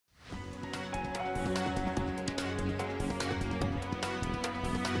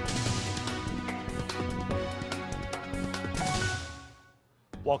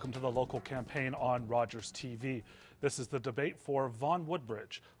Welcome to the local campaign on Rogers TV. This is the debate for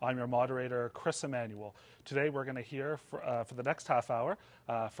Vaughan-Woodbridge. I'm your moderator, Chris Emanuel. Today we're going to hear for the next half hour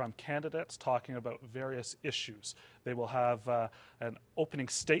from candidates talking about various issues. They will have an opening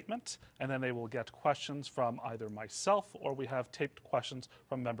statement, and then they will get questions from either myself or we have taped questions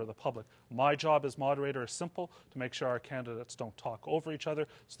from a member of the public. My job as moderator is simple: to make sure our candidates don't talk over each other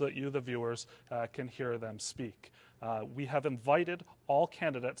so that you, the viewers, can hear them speak. We have invited all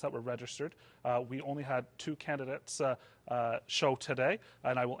candidates that were registered. We only had 2 candidates show today,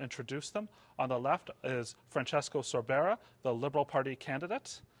 and I will introduce them. On the left is Francesco Sorbara, the Liberal Party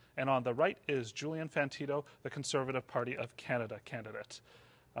candidate, and on the right is Julian Fantino, the Conservative Party of Canada candidate.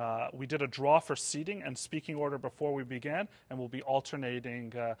 We did a draw for seating and speaking order before we began, and we'll be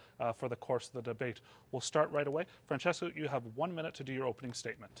alternating for the course of the debate. We'll start right away. Francesco, you have 1 minute to do your opening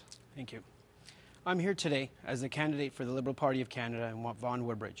statement. Thank you. I'm here today as the candidate for the Liberal Party of Canada in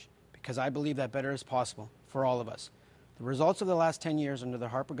Vaughan-Woodbridge because I believe that better is possible for all of us. The results of the last 10 years under the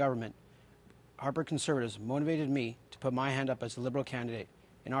Harper government, Harper Conservatives, motivated me to put my hand up as the Liberal candidate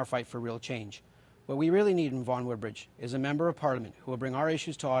in our fight for real change. What we really need in Vaughan-Woodbridge is a Member of Parliament who will bring our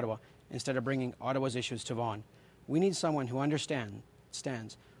issues to Ottawa instead of bringing Ottawa's issues to Vaughan. We need someone who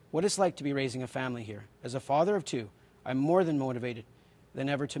understands what it's like to be raising a family here. As a father of 2, I'm more than motivated than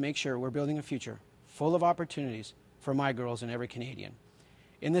ever to make sure we're building a future full of opportunities for my girls and every Canadian.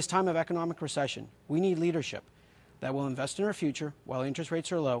 In this time of economic recession, we need leadership that will invest in our future while interest rates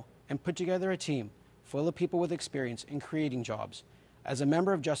are low and put together a team full of people with experience in creating jobs. As a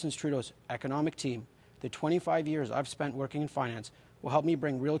member of Justin Trudeau's economic team, the 25 years I've spent working in finance will help me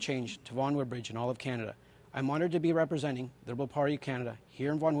bring real change to Vaughan-Woodbridge and all of Canada. I'm honoured to be representing the Liberal Party of Canada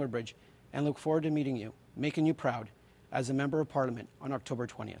here in Vaughan-Woodbridge and look forward to meeting you, making you proud as a Member of Parliament on October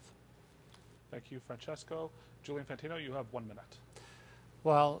 20th. Thank you, Francesco. Julian Fantino, you have 1 minute.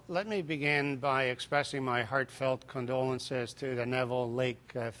 Well, let me begin by expressing my heartfelt condolences to the Neville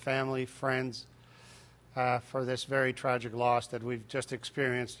Lake family, friends, for this very tragic loss that we've just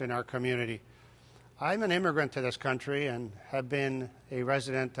experienced in our community. I'm an immigrant to this country and have been a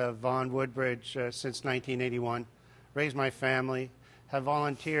resident of Vaughan-Woodbridge since 1981, raised my family, have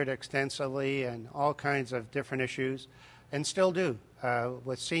volunteered extensively in all kinds of different issues, and still do,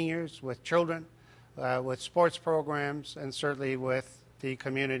 with seniors, with children, with sports programs, and certainly with the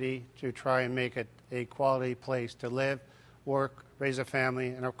community to try and make it a quality place to live, work, raise a family,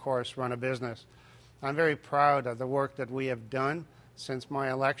 and of course run a business. I'm very proud of the work that we have done since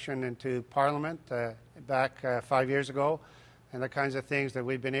my election into Parliament back 5 years ago, and the kinds of things that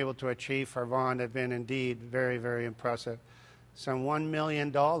we've been able to achieve for Vaughan have been indeed very, very impressive. Some $1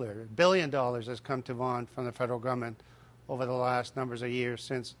 billion has come to Vaughan from the federal government over the last numbers of years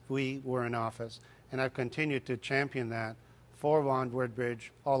since we were in office, and I've continued to champion that for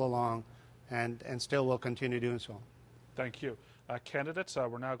Vaughan-Woodbridge all along, and still will continue doing so. Thank you. Candidates,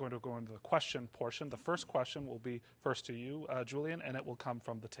 we're now going to go into the question portion. The first question will be first to you, Julian, and it will come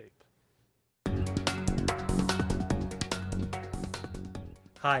from the tape.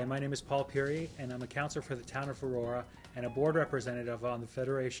 Hi, my name is Paul Peary, and I'm a councillor for the town of Aurora and a board representative on the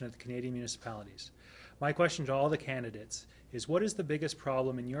Federation of the Canadian Municipalities. My question to all the candidates is, what is the biggest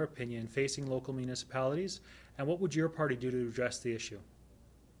problem, in your opinion, facing local municipalities, and what would your party do to address the issue?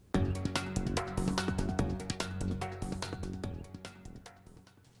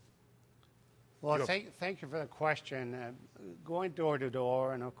 Well, thank you for the question. Going door to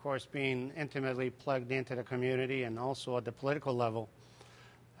door and, of course, being intimately plugged into the community and also at the political level,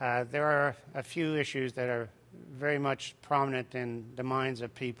 there are a few issues that are very much prominent in the minds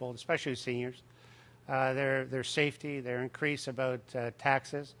of people, especially seniors. Their safety, their increase about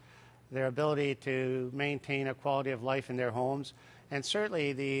taxes, their ability to maintain a quality of life in their homes, and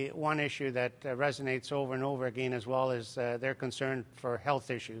certainly the one issue that resonates over and over again as well is their concern for health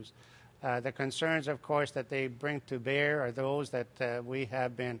issues. The concerns, of course, that they bring to bear are those that we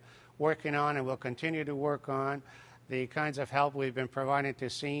have been working on and will continue to work on. The kinds of help we've been providing to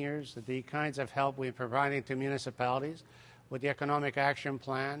seniors, the kinds of help we're providing to municipalities with the Economic Action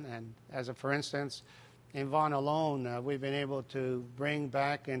Plan. And for instance, in Vaughan alone, we've been able to bring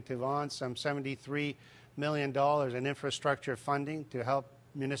back into Vaughan some $73 million in infrastructure funding to help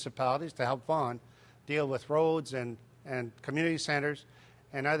municipalities, to help Vaughan deal with roads and community centers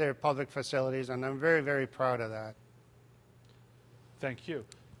and other public facilities, and I'm very, very proud of that. Thank you.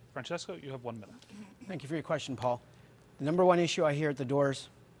 Francesco, you have 1 minute. Thank you for your question, Paul. The number one issue I hear at the doors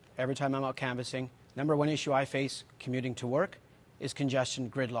every time I'm out canvassing, number one issue I face commuting to work is congestion,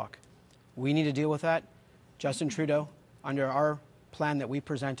 gridlock. We need to deal with that. Justin Trudeau, under our plan that we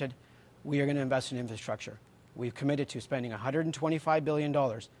presented, we are going to invest in infrastructure. We've committed to spending $125 billion,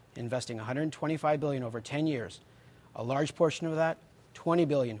 investing $125 billion over 10 years. A large portion of that, $20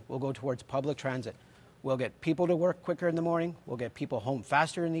 billion, will go towards public transit. We'll get people to work quicker in the morning. We'll get people home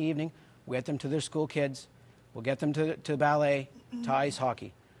faster in the evening. We'll get them to their school kids. We'll get them to ballet, to ice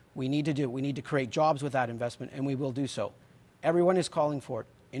hockey. We need to create jobs with that investment, and we will do so. Everyone is calling for it.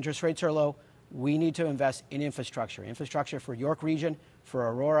 Interest rates are low. We need to invest in infrastructure. Infrastructure for York Region,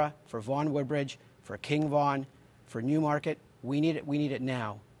 for Aurora, for Vaughan-Woodbridge, for King Vaughan, for Newmarket. We need it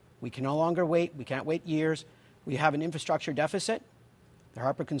now. We can no longer wait. We can't wait years. We have an infrastructure deficit. The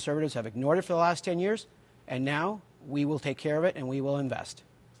Harper Conservatives have ignored it for the last 10 years, and now we will take care of it and we will invest.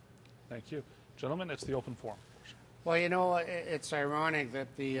 Thank you. Gentlemen, it's the open forum. Well, you know, it's ironic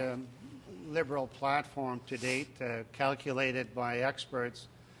that the Liberal platform to date, calculated by experts,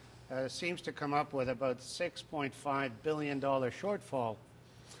 seems to come up with about $6.5 billion shortfall.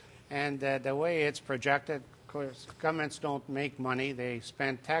 And the way it's projected, of course, governments don't make money, they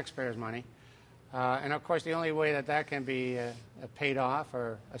spend taxpayers' money. And of course, the only way that can be paid off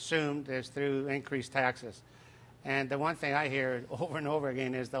or assumed is through increased taxes. And the one thing I hear over and over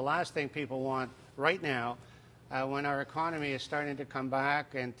again is the last thing people want right now, when our economy is starting to come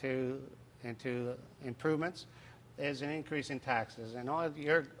back into improvements, is an increase in taxes. And all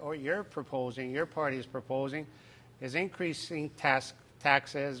you're proposing, your party is proposing, is increasing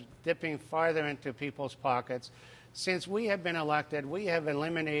taxes, dipping farther into people's pockets. Since we have been elected, we have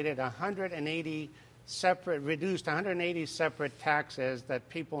eliminated reduced 180 separate taxes that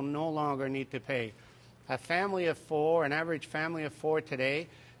people no longer need to pay. A family of four, an average family of four today,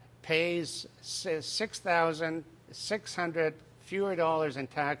 pays $6,600 fewer dollars in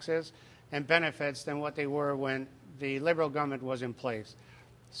taxes and benefits than what they were when the Liberal government was in place.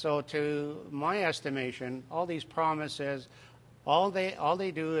 So to my estimation, all these promises, all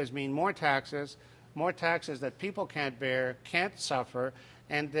they do is mean more taxes that people can't bear, can't suffer,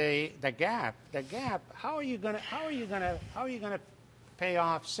 and the gap. How are you going to pay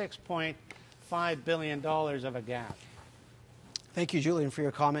off $6.5 billion of a gap? Thank you, Julian, for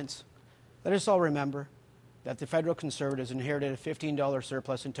your comments. Let us all remember that the federal Conservatives inherited a $15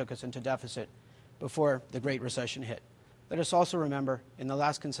 surplus and took us into deficit before the Great Recession hit. Let us also remember, in the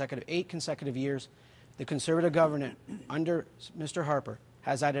last 8 consecutive years, the Conservative government under Mr. Harper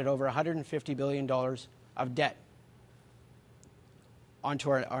has added over $150 billion of debt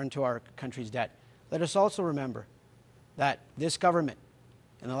onto our country's debt. Let us also remember that this government,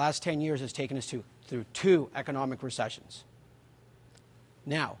 in the last 10 years, has taken us through 2 economic recessions.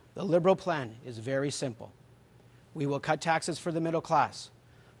 Now, the Liberal plan is very simple. We will cut taxes for the middle class.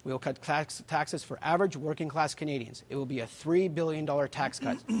 We will cut taxes for average working class Canadians. It will be a $3 billion tax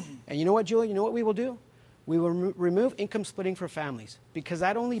cut. And you know what, Julie? You know what we will do? We will remove income splitting for families, because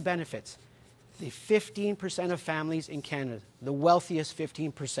that only benefits the 15% of families in Canada, the wealthiest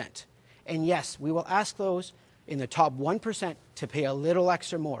 15%. And yes, we will ask those in the top 1% to pay a little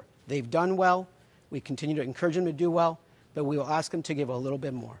extra more. They've done well. We continue to encourage them to do well, but we will ask them to give a little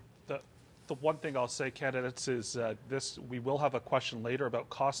bit more. The one thing I'll say, candidates, is we will have a question later about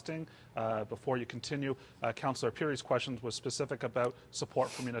costing. Before you continue, Councillor Piry's question was specific about support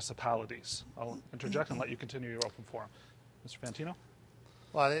for municipalities. I'll interject and let you continue your open forum. Mr. Fantino?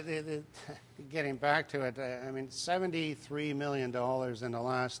 Well, getting back to it, I mean, $73 million in the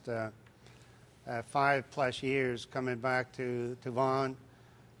last 5+ years coming back to Vaughan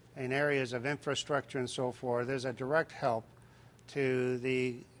in areas of infrastructure and so forth. There's a direct help to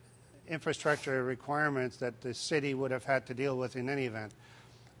the infrastructure requirements that the city would have had to deal with in any event.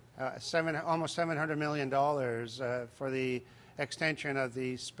 Almost $700 million for the extension of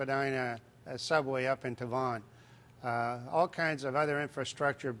the Spadina subway up into Vaughan. All kinds of other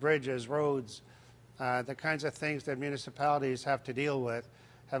infrastructure, bridges, roads, the kinds of things that municipalities have to deal with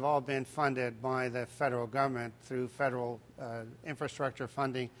have all been funded by the federal government through federal infrastructure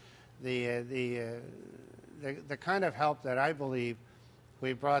funding. The kind of help that I believe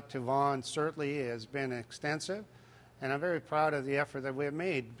we brought to Vaughan certainly has been extensive, and I'm very proud of the effort that we have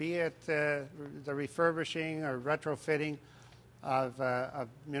made, be it the refurbishing or retrofitting of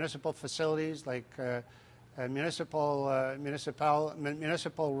municipal facilities like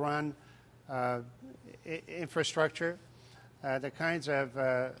municipal-run infrastructure, the kinds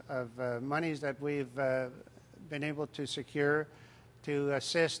of monies that we've been able to secure to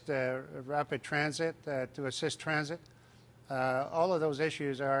assist rapid transit, to assist transit. All of those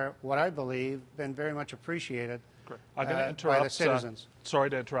issues are, what I believe, been very much appreciated by the citizens. Sorry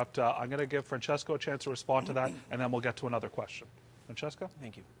to interrupt. I'm going to give Francesco a chance to respond to that, and then we'll get to another question. Francesco?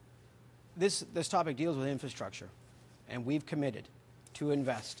 Thank you. This topic deals with infrastructure, and we've committed to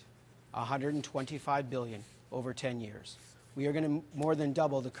invest $125 billion over 10 years. We are going to more than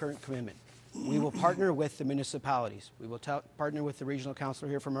double the current commitment. We will partner with the municipalities. We will partner with the regional councillor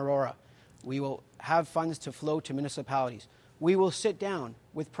here from Aurora. We will have funds to flow to municipalities. We will sit down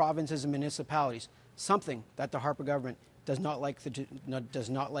with provinces and municipalities, something that the Harper government does not like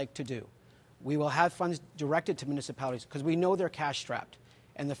to do. We will have funds directed to municipalities because we know they're cash strapped,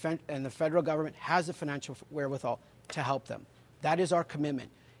 and the federal government has the financial wherewithal to help them. That is our commitment.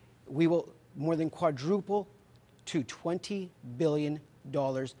 We will more than quadruple to $20 billion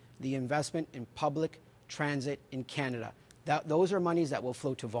the investment in public transit in Canada. Those are monies that will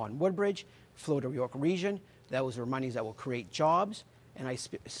flow to Vaughan-Woodbridge, flow to York Region. Those are monies that will create jobs. And I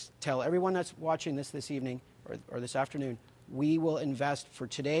tell everyone that's watching this evening or this afternoon, we will invest for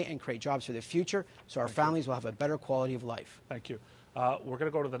today and create jobs for the future so our families will have a better quality of life. Thank you. We're going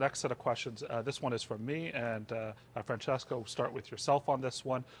to go to the next set of questions. This one is from me, and Francesco, we'll start with yourself on this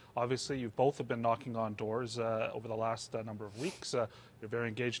one. Obviously, you both have been knocking on doors over the last number of weeks. You're very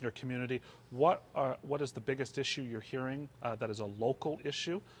engaged in your community. What is the biggest issue you're hearing that is a local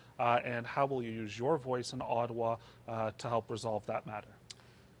issue, and how will you use your voice in Ottawa to help resolve that matter?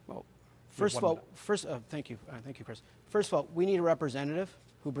 Well, first of all, thank you, Chris. First of all, we need a representative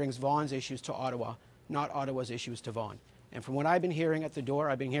who brings Vaughan's issues to Ottawa, not Ottawa's issues to Vaughan. And from what I've been hearing at the door,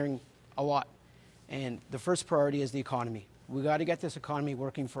 I've been hearing a lot. And the first priority is the economy. We've got to get this economy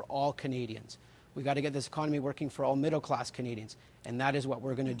working for all Canadians. We've got to get this economy working for all middle-class Canadians. And that is what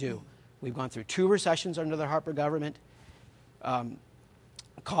we're going to do. We've gone through 2 recessions under the Harper government.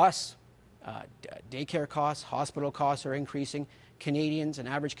 Costs, daycare costs, hospital costs are increasing. Canadians and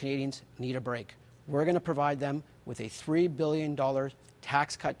average Canadians need a break. We're going to provide them with a $3 billion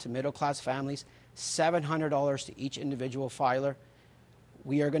tax cut to middle-class families, $700 to each individual filer.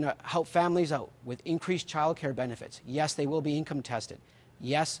 We are going to help families out with increased child care benefits. Yes, they will be income tested.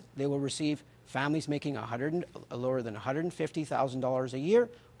 Yes, they will receive, families making lower than $150,000 a year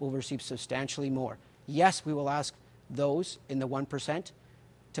will receive substantially more. Yes, we will ask those in the 1%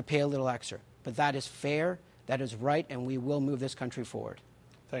 to pay a little extra. But that is fair, that is right, and we will move this country forward.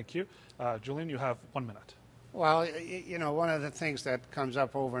 Thank you. Julian, you have 1 minute. Well, you know, one of the things that comes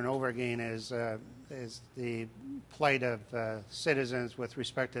up over and over again is the plight of citizens with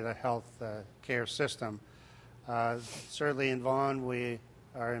respect to the health care system. Certainly in Vaughan, we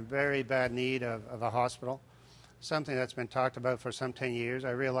are in very bad need of a hospital, something that's been talked about for some 10 years.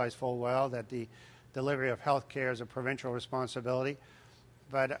 I realize full well that the delivery of health care is a provincial responsibility,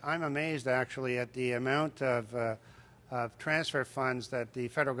 but I'm amazed actually at the amount of transfer funds that the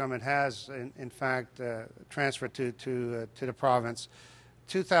federal government has, in fact, transferred to the province.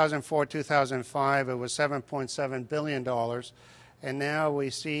 2004-2005, it was $7.7 billion, and now we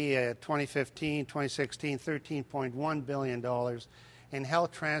see 2015, 2016, $13.1 billion in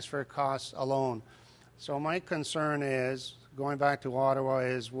health transfer costs alone. So my concern is, going back to Ottawa,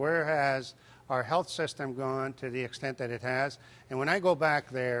 is where has our health system gone to the extent that it has? And when I go back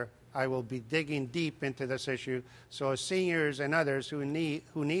there, I will be digging deep into this issue so seniors and others who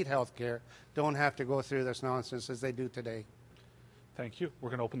need health care don't have to go through this nonsense as they do today. Thank you. We're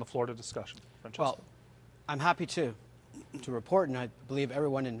going to open the floor to discussion. Francesco. Well, I'm happy to report, and I believe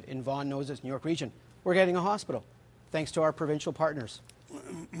everyone in Vaughan knows this, New York Region, we're getting a hospital, thanks to our provincial partners.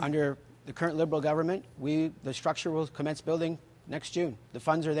 Under the current Liberal government, the structure will commence building next June. The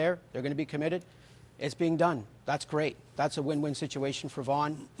funds are there. They're going to be committed. It's being done. That's great. That's a win-win situation for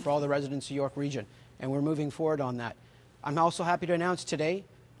Vaughan, for all the residents of York Region, and we're moving forward on that. I'm also happy to announce today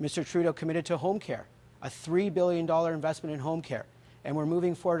Mr. Trudeau committed to home care, a $3 billion investment in home care, and we're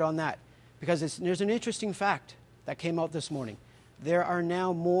moving forward on that because there's an interesting fact that came out this morning. There are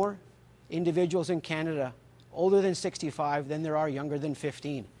now more individuals in Canada older than 65 than there are younger than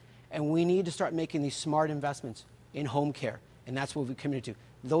 15, and we need to start making these smart investments in home care, and that's what we've committed to.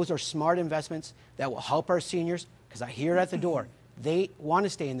 Those are smart investments that will help our seniors, because I hear it at the door. They want to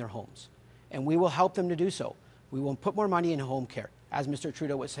stay in their homes, and we will help them to do so. We will put more money in home care, as Mr.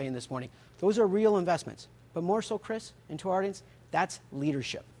 Trudeau was saying this morning. Those are real investments. But more so, Chris, and to our audience, that's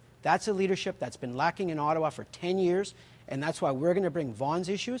leadership. That's a leadership that's been lacking in Ottawa for 10 years, and that's why we're going to bring Vaughan's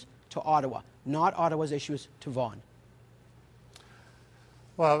issues to Ottawa, not Ottawa's issues to Vaughan.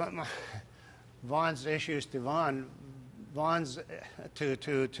 Well, Vaughan's issues to Vaughan, Vaughan's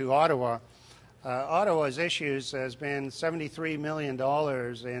to Ottawa. Ottawa's issues has been $73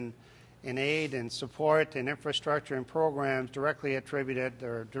 million in aid and support and infrastructure and programs directly attributed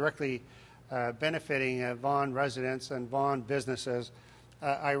or directly benefiting Vaughan residents and Vaughan businesses.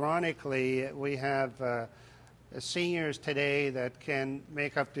 Ironically, we have seniors today that can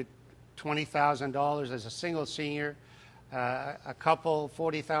make up to $20,000 as a single senior. a couple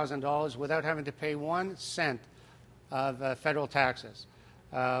 $40,000 without having to pay 1 cent of federal taxes.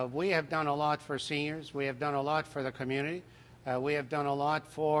 We have done a lot for seniors. We have done a lot for the community. We have done a lot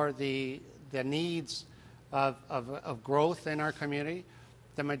for the needs of growth in our community.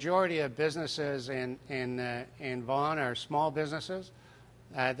 The majority of businesses in Vaughan are small businesses.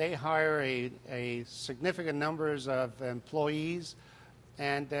 They hire a significant numbers of employees,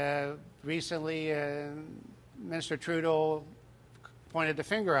 and recently Minister Trudeau pointed the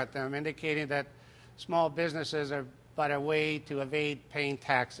finger at them, indicating that small businesses are but a way to evade paying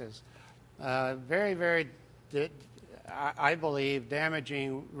taxes. Very, very, I believe,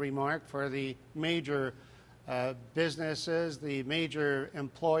 damaging remark for the major businesses, the major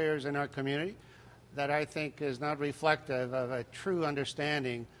employers in our community, that I think is not reflective of a true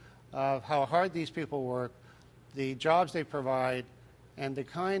understanding of how hard these people work, the jobs they provide, and the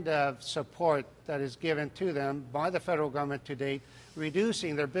kind of support that is given to them by the federal government to date,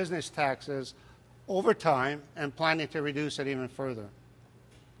 reducing their business taxes over time and planning to reduce it even further.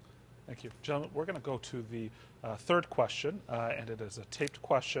 Thank you. Gentlemen, we're going to go to the third question, and it is a taped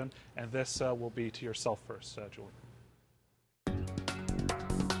question, and this will be to yourself first, Julian.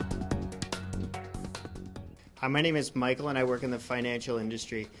 Hi, my name is Michael, and I work in the financial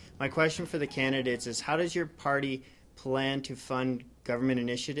industry. My question for the candidates is, how does your party plan to fund government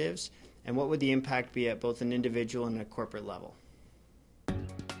initiatives, and what would the impact be at both an individual and a corporate level?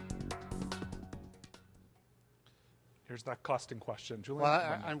 Here's that costing question. Julian?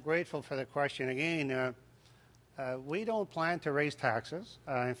 Well, I'm grateful for the question. Again, we don't plan to raise taxes.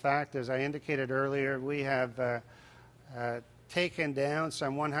 In fact, as I indicated earlier, we have taken down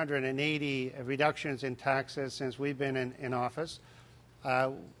some 180 reductions in taxes since we've been in office.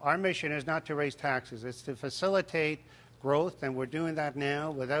 Our mission is not to raise taxes. It's to facilitate growth, and we're doing that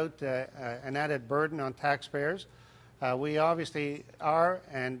now without an added burden on taxpayers. We obviously are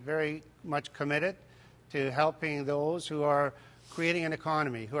and very much committed to helping those who are creating an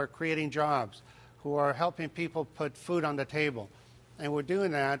economy, who are creating jobs, who are helping people put food on the table. And we're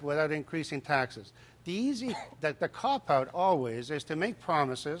doing that without increasing taxes. The cop-out always is to make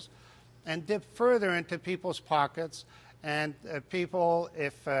promises and dip further into people's pockets. And people,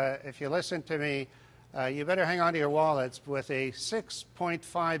 if you listen to me, you better hang on to your wallets with a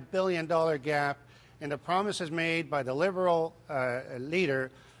 $6.5 billion gap in the promises made by the Liberal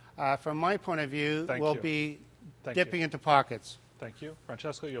leader. From my point of view, will be dipping into pockets. Thank you.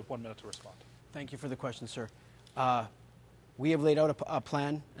 Francesco, you have 1 minute to respond. Thank you for the question, sir. We have laid out a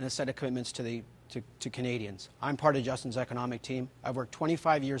plan and a set of commitments to Canadians. I'm part of Justin's economic team. I've worked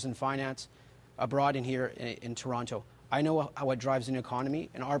 25 years in finance abroad and here in Toronto. I know how it drives an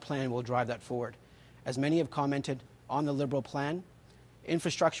economy, and our plan will drive that forward. As many have commented on the Liberal plan,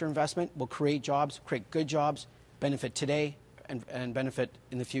 infrastructure investment will create jobs, create good jobs, benefit today, and benefit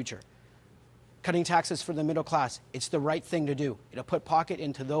in the future. Cutting taxes for the middle class, it's the right thing to do. It'll put pocket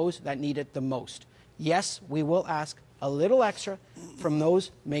into those that need it the most. Yes, we will ask a little extra from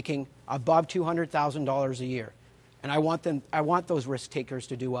those making above $200,000 a year. And I want those risk takers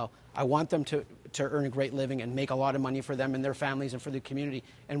to do well. I want them to earn a great living and make a lot of money for them and their families and for the community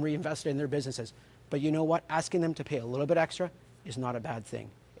and reinvest it in their businesses. But you know what? Asking them to pay a little bit extra is not a bad thing.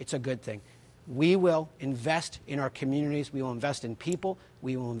 It's a good thing. We will invest in our communities, we will invest in people,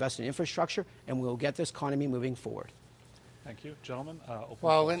 we will invest in infrastructure, and we will get this economy moving forward. Thank you. Gentlemen,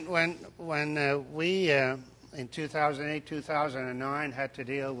 well, when we, in 2008, 2009, had to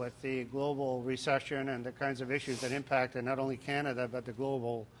deal with the global recession and the kinds of issues that impacted not only Canada, but the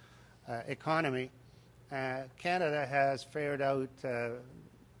global economy, Canada has fared out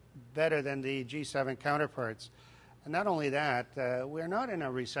better than the G7 counterparts. And not only that, we're not in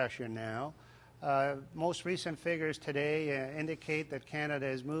a recession now. Most recent figures today indicate that Canada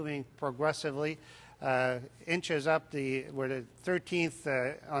is moving progressively, inches up. We're the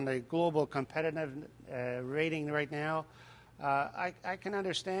 13th on the global competitive rating right now. I can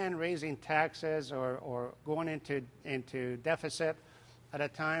understand raising taxes or going into deficit at a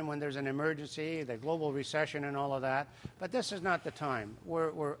time when there's an emergency, the global recession and all of that. But this is not the time.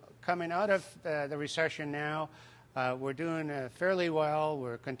 We're coming out of the recession now. We're doing fairly well.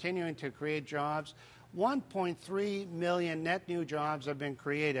 We're continuing to create jobs. 1.3 million net new jobs have been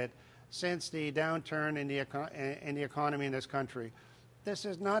created since the downturn in the economy in this country. This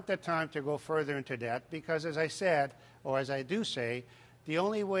is not the time to go further into debt because, as I said, or as I do say, the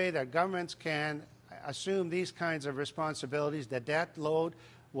only way that governments can assume these kinds of responsibilities, the debt load,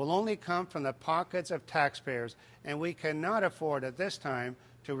 will only come from the pockets of taxpayers, and we cannot afford at this time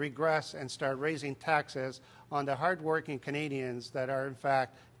to regress and start raising taxes on the hardworking Canadians that are, in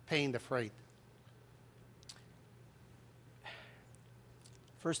fact, paying the freight.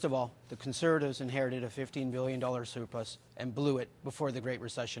 First of all, the Conservatives inherited a $15 billion surplus and blew it before the Great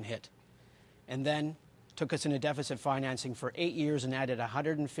Recession hit. And then took us into deficit financing for 8 years and added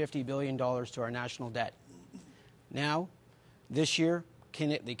 $150 billion to our national debt. Now, this year,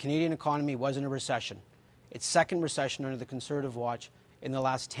 the Canadian economy was in a recession. Its second recession under the Conservative watch in the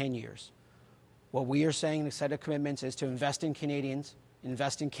last 10 years. What we are saying in the set of commitments is to invest in Canadians,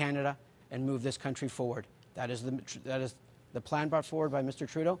 invest in Canada, and move this country forward. That is the plan brought forward by Mr.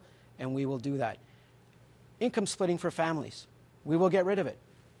 Trudeau, and we will do that. Income splitting for families. We will get rid of it.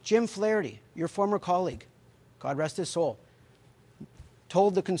 Jim Flaherty, your former colleague, God rest his soul,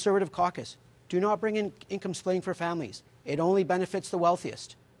 told the Conservative caucus, do not bring in income splitting for families. It only benefits the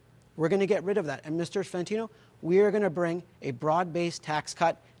wealthiest. We're going to get rid of that. And Mr. Fantino, we are going to bring a broad-based tax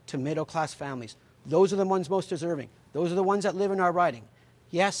cut to middle-class families. Those are the ones most deserving. Those are the ones that live in our riding.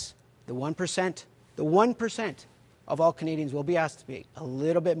 Yes, the 1% of all Canadians will be asked to pay a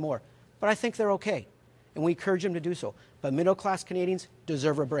little bit more. But I think they're okay, and we encourage them to do so. But middle-class Canadians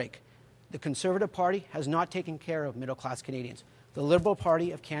deserve a break. The Conservative Party has not taken care of middle-class Canadians. The Liberal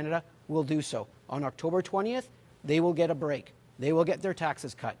Party of Canada will do so. On October 20th, they will get a break. They will get their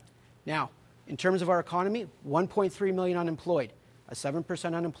taxes cut. Now, in terms of our economy, 1.3 million unemployed, a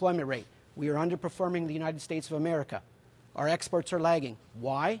 7% unemployment rate. We are underperforming the United States of America. Our exports are lagging.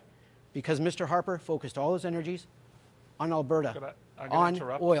 Why? Because Mr. Harper focused all his energies on Alberta, on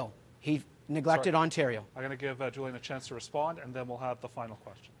oil. He neglected Ontario. I'm going to give Julian a chance to respond, and then we'll have the final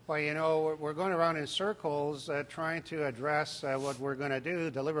question. Well, you know, we're going around in circles trying to address what we're going to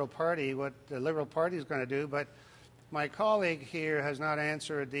do, the Liberal Party, what the Liberal Party is going to do, but my colleague here has not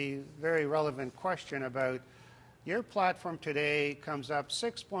answered the very relevant question about your platform today comes up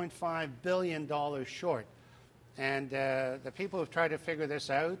 $6.5 billion short. And the people who've tried to figure this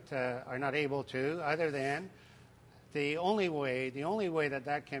out are not able to, other than the only way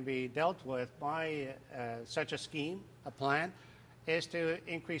that can be dealt with by such a scheme, a plan, is to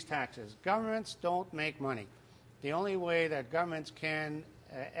increase taxes. Governments don't make money. The only way that governments can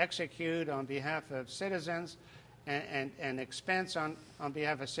execute on behalf of citizens and expense on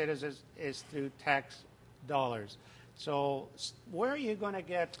behalf of citizens is through tax dollars. So where are you going to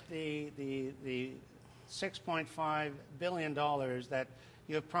get the $6.5 billion that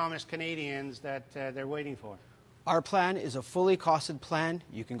you have promised Canadians that they're waiting for? Our plan is a fully costed plan.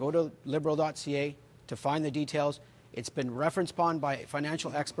 You can go to liberal.ca to find the details. It's been referenced upon by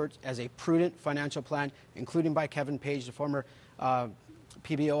financial experts as a prudent financial plan, including by Kevin Page, the former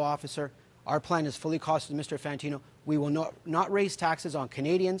PBO officer. Our plan is fully costed, Mr. Fantino. We will not raise taxes on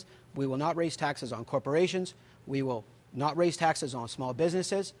Canadians. We will not raise taxes on corporations. We will not raise taxes on small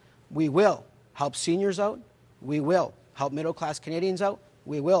businesses. We will help seniors out. We will help middle-class Canadians out.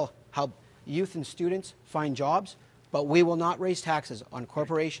 We will help youth and students find jobs. But we will not raise taxes on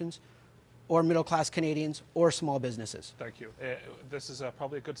corporations or middle-class Canadians or small businesses. Thank you. This is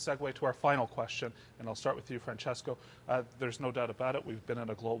probably a good segue to our final question, and I'll start with you, Francesco. There's no doubt about it. We've been in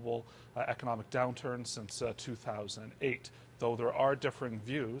a global economic downturn since 2008, though there are differing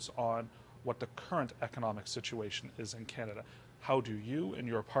views on what the current economic situation is in Canada. How do you and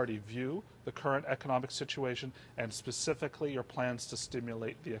your party view the current economic situation and specifically your plans to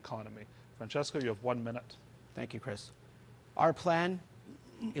stimulate the economy? Francesco, you have 1 minute. Thank you, Chris. Our plan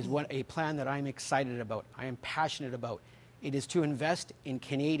is a plan that I'm excited about. I am passionate about. It is to invest in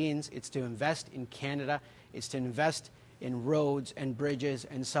Canadians. It's to invest in Canada. It's to invest in roads and bridges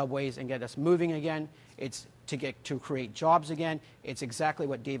and subways and get us moving again. It's to create jobs again. It's exactly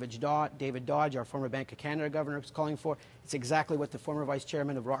what David Dodge, our former Bank of Canada governor, is calling for. It's exactly what the former vice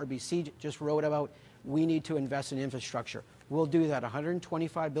chairman of RBC just wrote about. We need to invest in infrastructure. We'll do that.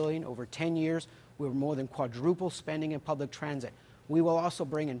 $125 billion over 10 years. We'll more than quadruple spending in public transit. We will also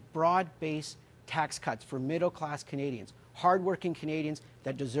bring in broad-based tax cuts for middle-class Canadians, hardworking Canadians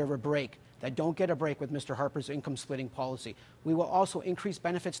that deserve a break, that don't get a break with Mr. Harper's income-splitting policy. We will also increase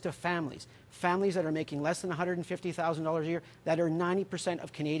benefits to families that are making less than $150,000 a year, that are 90%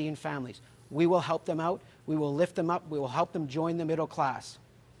 of Canadian families. We will help them out. We will lift them up. We will help them join the middle class.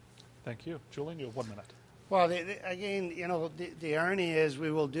 Thank you. Julian, you have 1 minute. Well, again, you know, the irony is we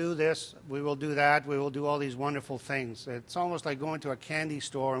will do this, we will do that, we will do all these wonderful things. It's almost like going to a candy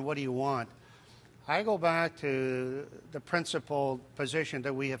store and what do you want? I go back to the principled position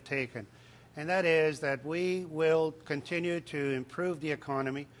that we have taken, and that is that we will continue to improve the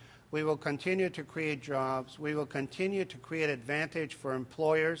economy, we will continue to create jobs, we will continue to create advantage for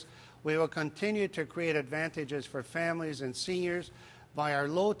employers, we will continue to create advantages for families and seniors by our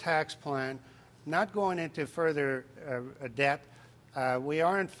low tax plan, not going into further debt. We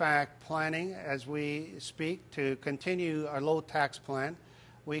are, in fact, planning as we speak to continue our low tax plan.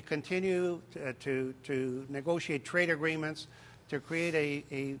 We continue to negotiate trade agreements to create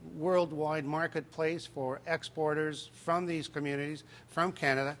a worldwide marketplace for exporters from these communities, from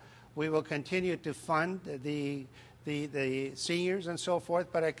Canada. We will continue to fund the seniors and so forth,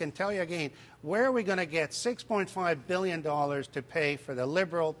 but I can tell you again, where are we going to get $6.5 billion to pay for the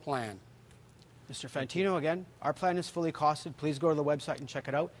Liberal plan? Mr. Fantino, again, our plan is fully costed. Please go to the website and check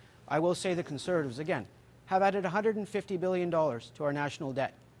it out. I will say the Conservatives, again, have added $150 billion to our national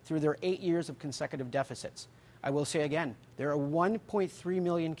debt through their 8 years of consecutive deficits. I will say again, there are 1.3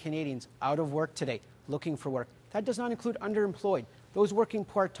 million Canadians out of work today looking for work. That does not include underemployed, those working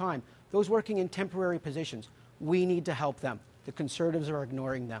part-time, those working in temporary positions. We need to help them. The Conservatives are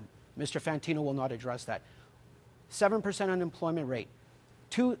ignoring them. Mr. Fantino will not address that. 7% unemployment rate,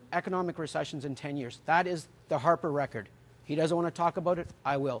 2 economic recessions in 10 years. That is the Harper record. He doesn't want to talk about it,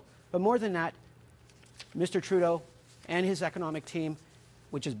 I will. But more than that, Mr. Trudeau and his economic team,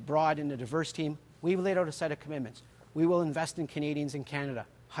 which is broad and a diverse team, we've laid out a set of commitments. We will invest in Canadians in Canada,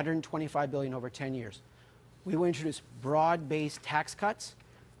 $125 billion over 10 years. We will introduce broad-based tax cuts.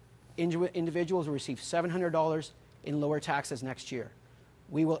 Individuals will receive $700 in lower taxes next year.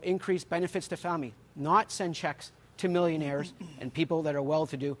 We will increase benefits to family, not send checks to millionaires and people that are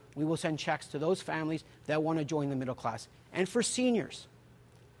well-to-do. We will send checks to those families that want to join the middle class. And for seniors,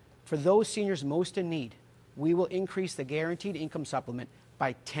 for those seniors most in need, we will increase the guaranteed income supplement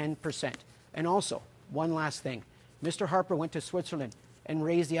by 10%. And also, one last thing. Mr. Harper went to Switzerland and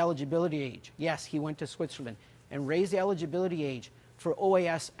raised the eligibility age. Yes, he went to Switzerland and raised the eligibility age for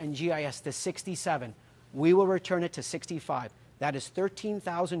OAS and GIS to 67. We will return it to 65. That is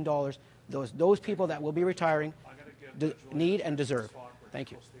 $13,000 those people that will be retiring need and deserve.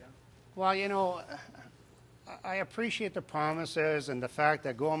 Thank you. Well, you know, I appreciate the promises and the fact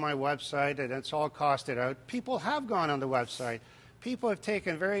that go on my website and it's all costed out. People have gone on the website.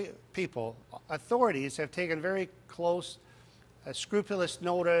 Authorities have taken very close, scrupulous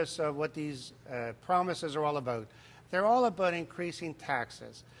notice of what these promises are all about. They're all about increasing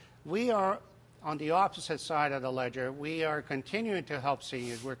taxes. We are on the opposite side of the ledger. We are continuing to help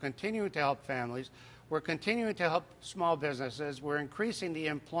seniors. We're continuing to help families. We're continuing to help small businesses. We're increasing the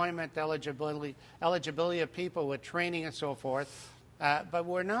employment eligibility of people with training and so forth. But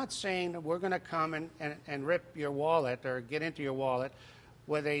we're not saying that we're going to come and rip your wallet or get into your wallet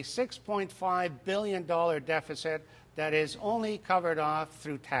with a $6.5 billion deficit that is only covered off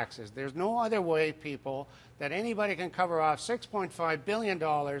through taxes. There's no other way, people, that anybody can cover off $6.5 billion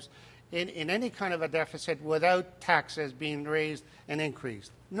in any kind of a deficit without taxes being raised and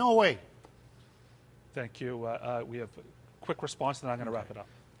increased. No way. Thank you. We have a quick response, and then I'm going to wrap it up.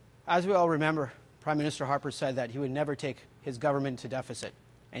 As we all remember, Prime Minister Harper said that he would never take his government to deficit,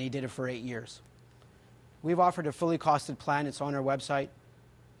 and he did it for 8 years. We've offered a fully costed plan. It's on our website,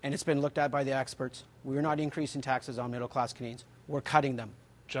 and it's been looked at by the experts. We're not increasing taxes on middle-class Canadians. We're cutting them.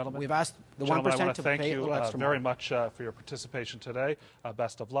 Gentlemen, we've asked the 1% I want to to thank pay a you little extra very more. much for your participation today.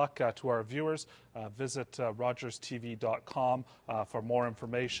 Best of luck to our viewers. Visit rogerstv.com for more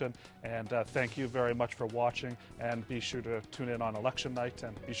information. And thank you very much for watching. And be sure to tune in on election night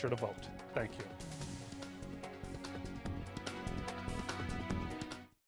and be sure to vote. Thank you.